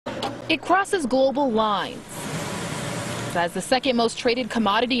It crosses global lines as the second most traded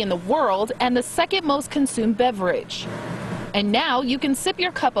commodity in the world and the second most consumed beverage. And now you can sip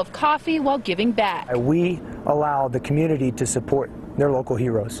your cup of coffee while giving back. We allow the community to support their local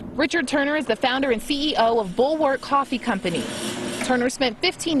heroes. Richard Turner is the founder and CEO of Bulwark Coffee Company. Turner spent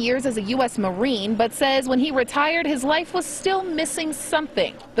 15 years as a U.S. Marine, but says when he retired, his life was still missing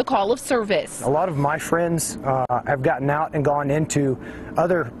something, the call of service. A lot of my friends have gotten out and gone into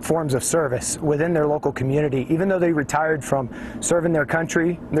other forms of service within their local community. Even though they retired from serving their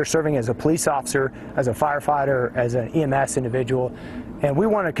country, they're serving as a police officer, as a firefighter, as an EMS individual, and we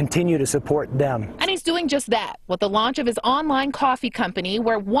want to continue to support them. And he's doing just that with the launch of his online coffee company,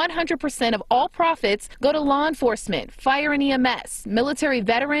 where 100% of all profits go to law enforcement, fire and EMS, military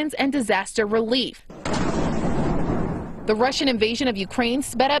veterans, and disaster relief. The Russian invasion of Ukraine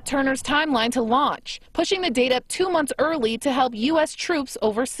sped up Turner's timeline to launch, pushing the date up 2 months early to help U.S. troops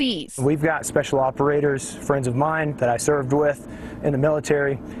overseas. We've got special operators, friends of mine that I served with in the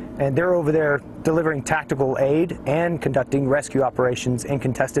military, and they're over there delivering tactical aid and conducting rescue operations in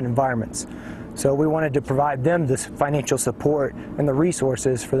contested environments. So we wanted to provide them this financial support and the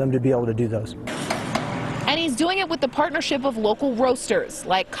resources for them to be able to do those. And he's doing it with the partnership of local roasters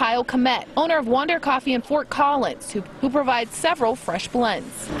like Kyle Komet, owner of Wander Coffee in Fort Collins, who provides several fresh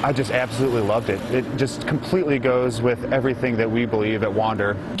blends. I just absolutely loved it. It just completely goes with everything that we believe at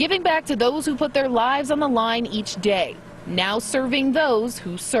Wander. Giving back to those who put their lives on the line each day. Now serving those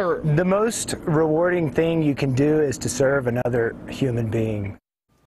who serve. The most rewarding thing you can do is to serve another human being.